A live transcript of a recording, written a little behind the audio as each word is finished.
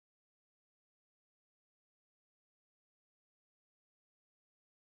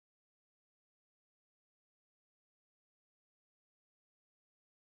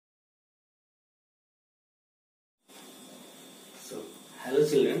Hello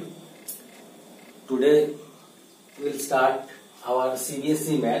children, today we will start our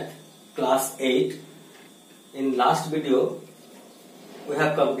CBSE Math class 8. In last video we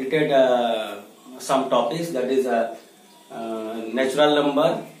have completed some topics, that is natural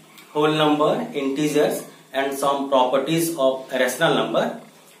number, whole number, integers and some properties of rational number.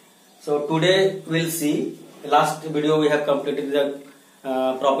 So today we will see, last video we have completed the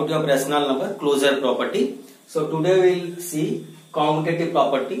property of rational number, closure property. So today we will see commutative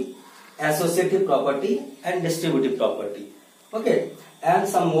property, associative property and distributive property. Okay, and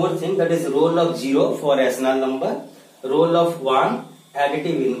some more thing, that is role of 0 for rational number, role of 1,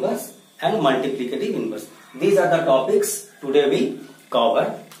 additive inverse and multiplicative inverse. These are the topics today we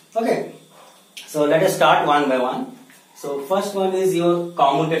cover. Okay, so let us start one by one. So first one is your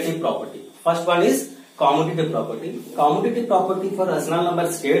commutative property. First one is commutative property. Commutative property for rational number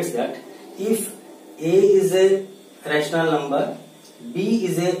states that if A is a rational number, B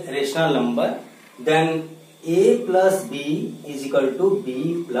is a rational number, then A plus B is equal to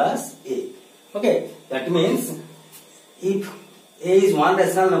B plus A. Okay, that means if A is one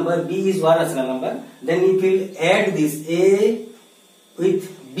rational number, B is one rational number, then if you add this A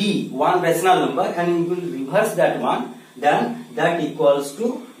with B, one rational number, and you will reverse that one, then that equals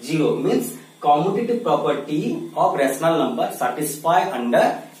to 0. Means commutative property of rational number satisfy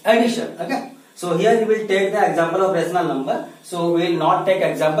under addition. Okay. So here we will take the example of rational number. So we will not take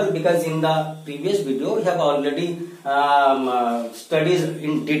example because in the previous video we have already studied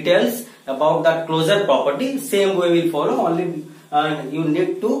in details about the closure property. Same way we will follow, only you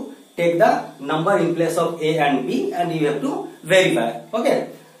need to take the number in place of A and B and you have to verify. Okay,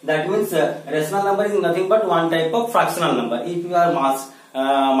 that means rational number is nothing but one type of fractional number. If you are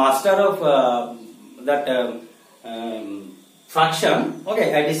master of that fraction,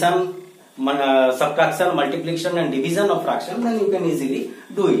 okay, addition, subtraction, multiplication and division of fraction, then you can easily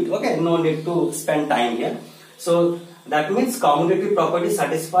do it. Okay, no need to spend time here. So that means commutative property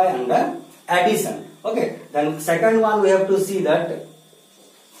satisfy under addition. Okay, then second one we have to see that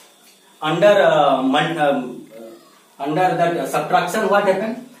under that subtraction, what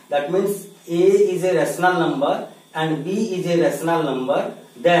happened? That means A is a rational number and B is a rational number,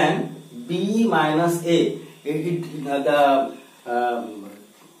 then B minus A,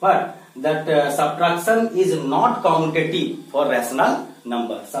 that subtraction is not commutative for rational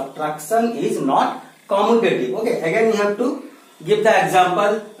number. Subtraction is not commutative. Okay, again you have to give the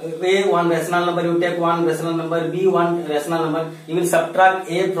example. A one rational number, you take one rational number, B one rational number, you will subtract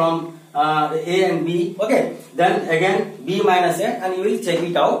A from A and B. Okay, then again B minus A, and you will check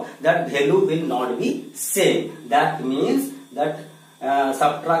it out, that value will not be same. That means that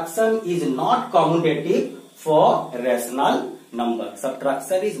subtraction is not commutative for rational number.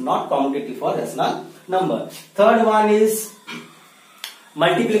 Subtraction is not commutative for rational number. Third one is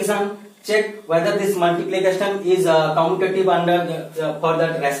multiplication. Check whether this multiplication is commutative under for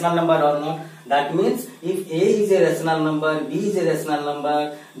that rational number or not. That means if A is a rational number, B is a rational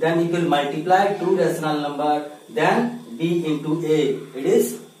number, then it will multiply two rational number, then B into A. It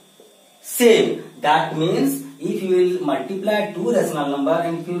is same. That means if you will multiply two rational number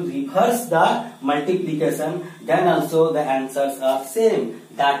and if you reverse the multiplication, then also the answers are same.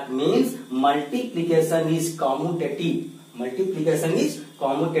 That means multiplication is commutative. Multiplication is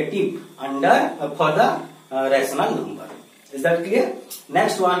commutative under for the rational number. Is that clear?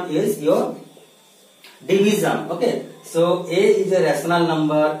 Next one is your division. Okay, so A is a rational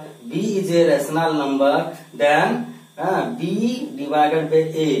number, B is a rational number, then B divided by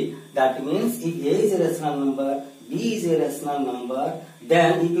A. That means if A is a rational number, B is a rational number,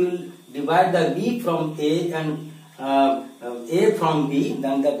 then if you will divide the B from A and A from B,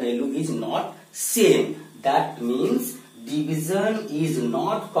 then the value is not same. That means division is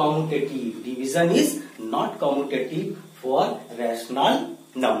not commutative. Division is not commutative for rational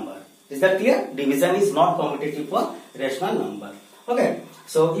number. Is that clear? Division is not commutative for rational number. Okay,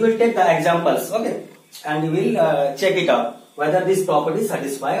 so you will take the examples, okay, and you will check it out whether this property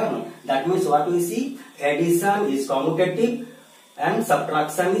satisfy or not. That means what we see, addition is commutative and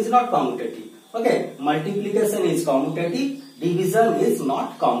subtraction is not commutative. Okay, multiplication is commutative, division is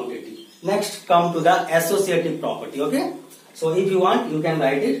not commutative. Next come to the associative property. Okay, so if you want you can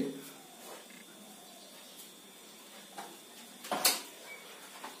write it.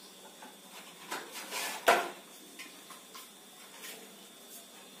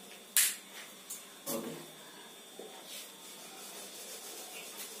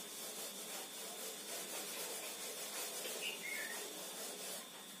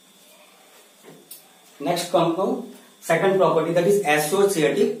 Next come to second property, that is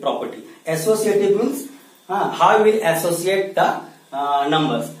associative property. Associative means how we will associate the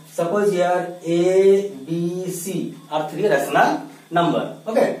numbers. Suppose here A, B, C are three rational number.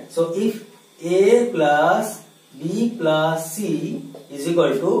 Okay, so if A plus B plus C is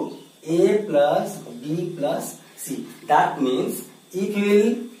equal to A plus B plus C, that means if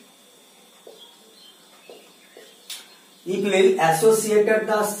you will associate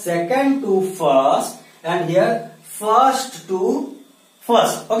the second to first and here first to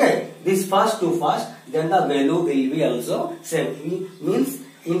first. Okay, this first to first, then the value will be also same. Means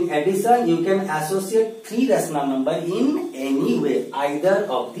in addition you can associate three rational number in any way, either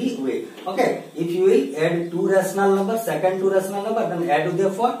of the way. Okay, if you will add two rational number, second two rational number, then add with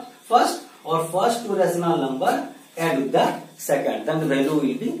the first, or first two rational number add with the second, then the value will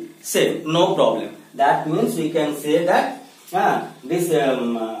be same, no problem. That means we can say that this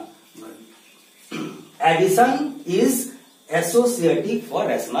addition is associative for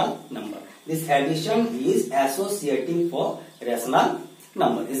rational number. This addition is associative for rational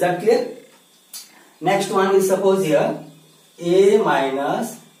number. Is that clear? Next one is, suppose here A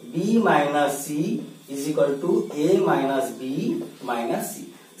minus B minus C is equal to A minus B minus C.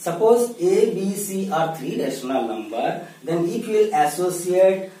 Suppose A, B, C are three rational number, then if you will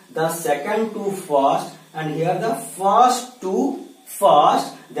associate the second to first and here the first to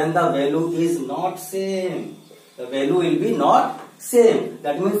first, then the value is not same. The value will be not same.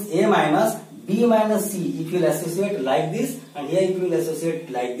 That means A minus B minus C, if you will associate like this and here if you will associate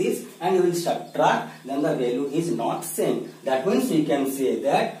like this and you will subtract, then the value is not same. That means we can say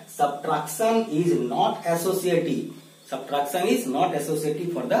that subtraction is not associative. Subtraction is not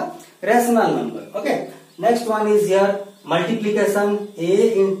associative for the rational number. Okay. Next one is here multiplication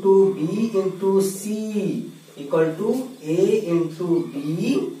A into B into C equal to A into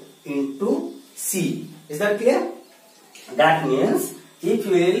B into C. Is that clear? That means if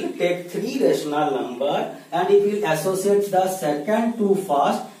you will take three rational number and if you will associate the second to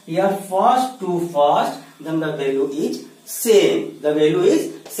first, here first to first, then the value is same. The value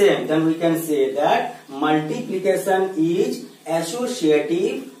is same. Then we can say that multiplication is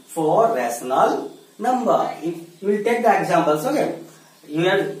associative for rational number. If you will take the examples, okay, you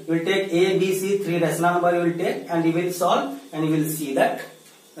will take A, B, C, three rational number you will take and you will solve and you will see that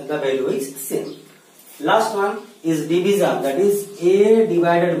the value is same. Last one is division, that is A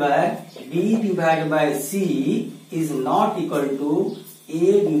divided by B divided by C is not equal to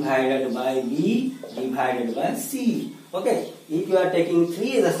A divided by B divided by C. Okay, if you are taking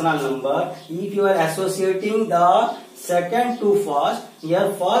three rational number, if you are associating the second to first,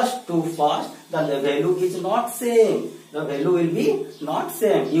 here first to first, then the value is not same. The value will be not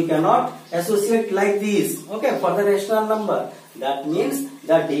same. You cannot associate like this. Okay, for the rational number. That means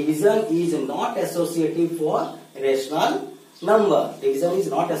the division is not associative for rational number. Division is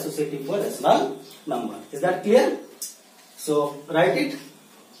not associative for rational number. Is that clear? So write it.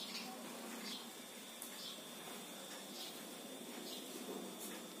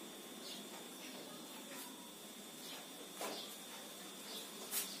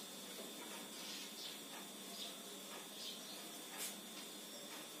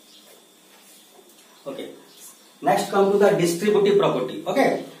 Okay. Next come to the distributive property.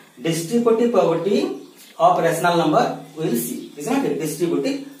 Okay. Distributive property of rational number we will see. Isn't it?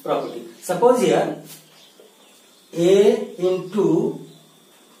 Distributive property. Suppose here A into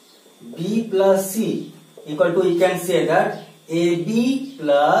B plus C equal to, you can say that AB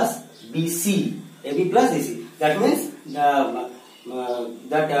plus BC. AB plus BC. That means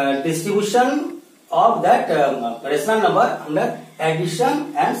that distribution of that rational number under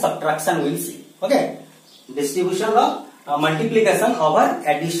addition and subtraction we will see. Okay, distribution of multiplication over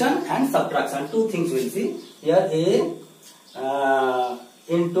addition and subtraction. Two things we will see here. A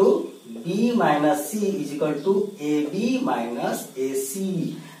into B minus C is equal to AB minus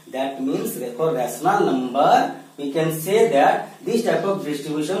AC. That means for rational number we can say that this type of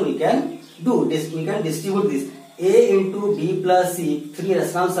distribution we can do. We can distribute this. A into B plus C, three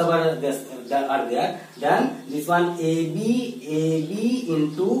rationals are there. Then this one AB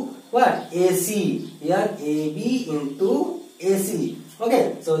into what? AC. Here AB into AC.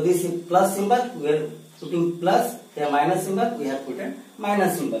 Okay. So this is plus symbol. We are putting plus. Here minus symbol. We have put a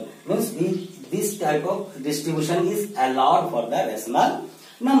minus symbol. Means this type of distribution is allowed for the rational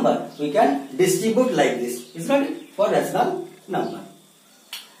number. We can distribute like this. Is not it? For rational number.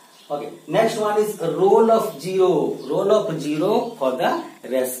 Okay. Next one is roll of 0. Roll of 0 for the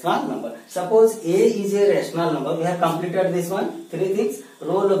rational number. Suppose A is a rational number. We have completed this one. Three things.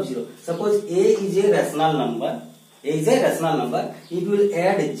 Roll of 0. Suppose A is a rational number. A is a rational number. If you will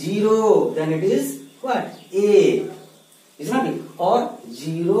add 0, then it is what? A. Is not it? Or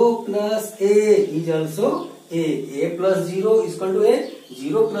 0 plus A is also A. A plus 0 is equal to A.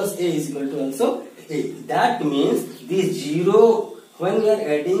 0 plus A is equal to also A. That means this 0, when we are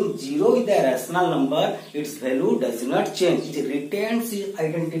adding 0 with a rational number, its value does not change. It retains its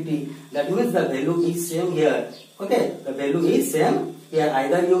identity. That means the value is same here. Okay, the value is same here.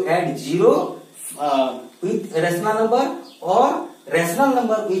 Either you add 0 with a rational number or rational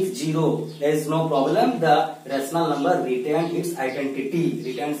number with 0. There is no problem. The rational number retains its identity.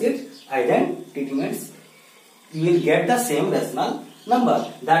 Means you will get the same rational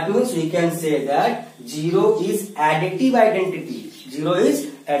number. That means we can say that 0 is additive identity. 0 is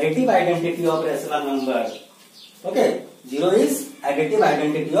additive identity of rational number. Okay, 0 is additive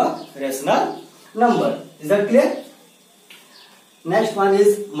identity of rational number. Is that clear? Next one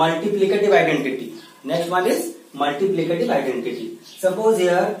is multiplicative identity. Next one is multiplicative identity. Suppose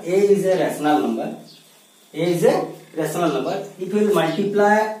here A is a rational number. A is a rational number. If we will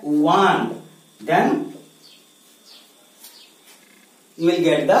multiply 1, then you will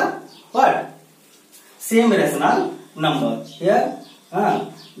get the what? Same rational number. Here,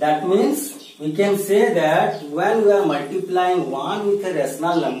 that means we can say that when we are multiplying 1 with a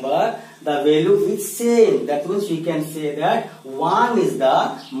rational number, the value is same. That means we can say that 1 is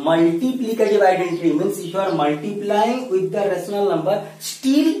the multiplicative identity. Means if you are multiplying with the rational number,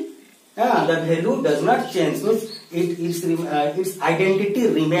 still the value does not change. Means its identity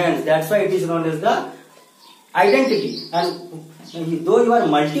remains. That's why it is known as the identity. And though you are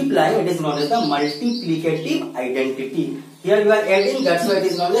multiplying, it is known as the multiplicative identity. Here you are adding, that's why it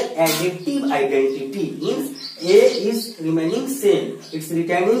is known as additive identity. Means A is remaining same. It's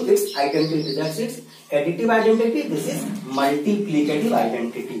retaining its identity. That's its additive identity. This is multiplicative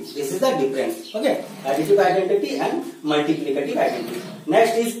identity. This is the difference. Okay. Additive identity and multiplicative identity.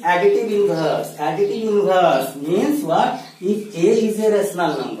 Next is additive inverse. Additive inverse means what? If A is a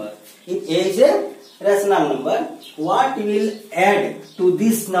rational number. If A is a rational number, what will add to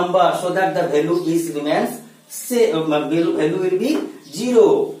this number so that the value remains same? Value will be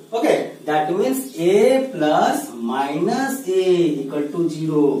 0. Okay, that means A plus minus A equal to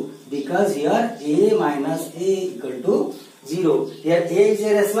 0, because here A minus A equal to 0. Here A is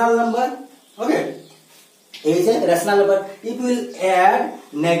a rational number. Okay, A is a rational number. If we will add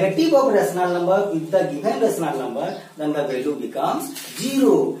negative of rational number with the given rational number, then the value becomes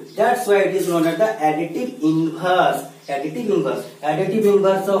 0. That's why it is known as the additive inverse. Additive inverse. Additive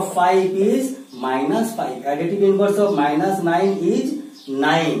inverse of 5 is minus 5. Additive inverse of minus 9 is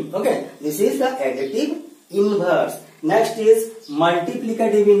 9. Okay, this is the additive inverse. Next is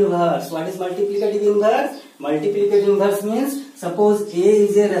multiplicative inverse. What is multiplicative inverse? Multiplicative inverse means suppose A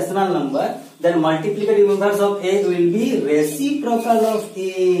is a rational number, then multiplicative inverse of A will be reciprocal of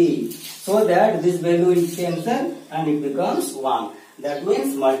A, so that this value will cancel and it becomes 1. That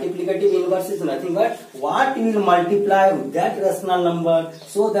means multiplicative inverse is nothing but what you will multiply with that rational number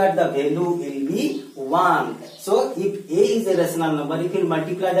so that the value will be 1. So if A is a rational number, if you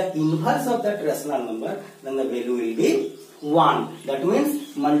multiply the inverse of that rational number, then the value will be 1. That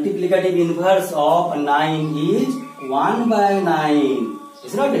means multiplicative inverse of 9 is 1 by 9.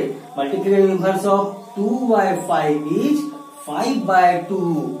 Is not it? Multiplicative inverse of 2 by 5 is 5 by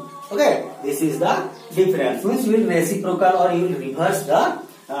 2. Okay, this is the difference. Means you will reciprocal or you will reverse the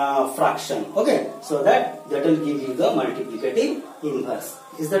fraction. Okay, so that will give you the multiplicative inverse.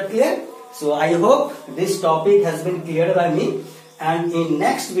 Is that clear? So I hope this topic has been cleared by me, and in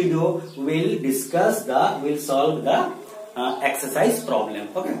next video we'll solve the exercise problem.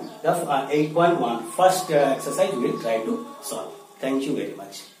 Okay, the 8.1 first exercise we will try to solve. Thank you very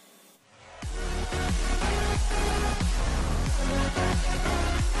much.